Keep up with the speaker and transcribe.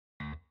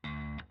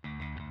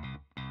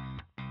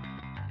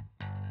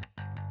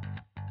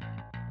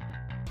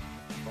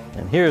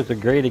And here's a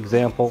great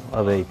example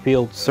of a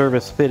field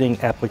service fitting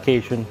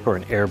application for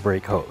an air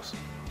brake hose.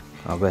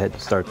 I'll go ahead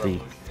and start the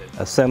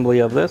assembly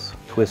of this,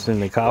 twisting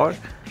the collar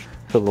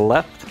to the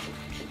left.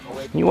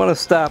 You want to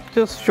stop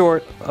just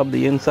short of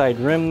the inside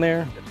rim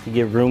there to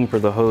give room for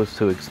the hose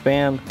to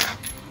expand.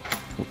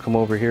 We'll come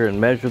over here and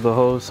measure the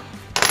hose.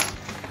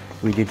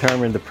 We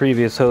determined the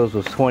previous hose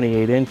was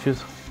 28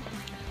 inches.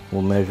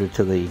 We'll measure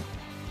to the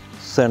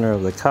center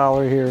of the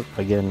collar here,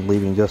 again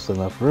leaving just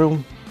enough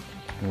room,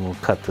 and we'll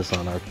cut this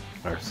on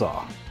our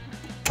saw.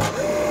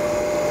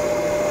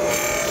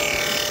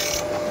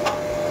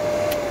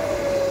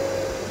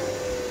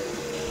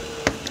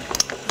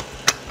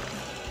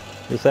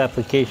 This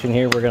application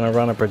here, we're going to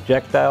run a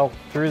projectile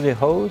through the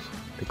hose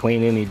to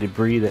clean any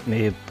debris that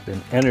may have been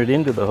entered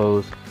into the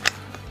hose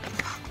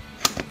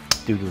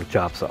due to the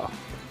chop saw.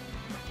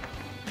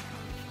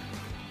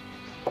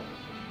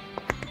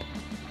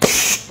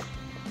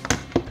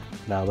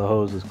 Now the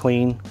hose is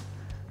clean,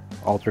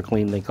 ultra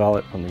clean they call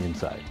it, from the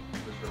inside.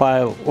 Apply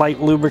a light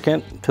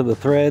lubricant to the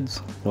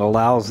threads. It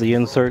allows the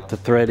insert to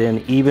thread in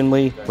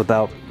evenly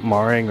without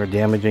marring or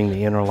damaging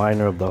the inner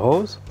liner of the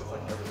hose.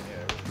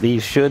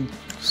 These should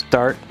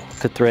start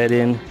to thread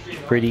in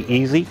pretty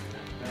easy,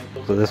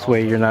 so this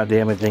way you're not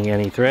damaging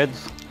any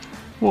threads.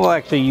 We'll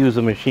actually use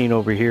a machine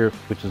over here,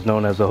 which is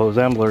known as a hose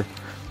embler,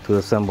 to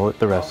assemble it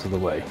the rest of the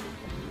way.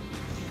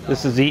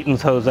 This is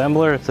Eaton's hose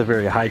embler. It's a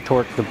very high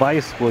torque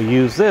device. We'll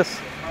use this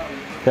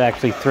to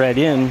actually thread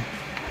in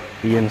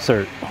the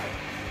insert.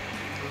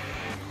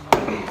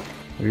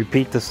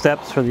 Repeat the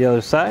steps for the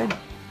other side.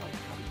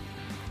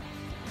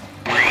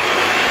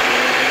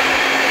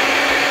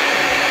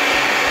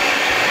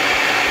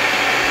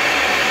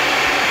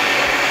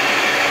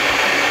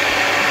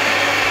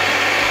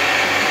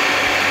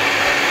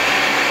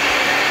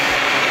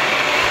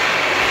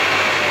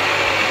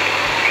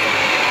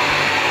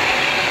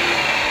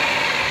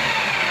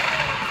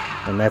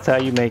 And that's how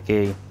you make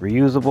a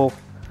reusable,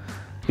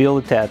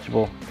 field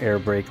attachable air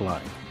brake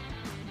line.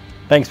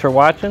 Thanks for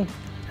watching,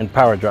 and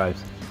Power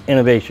Drives,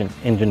 innovation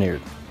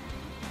engineered.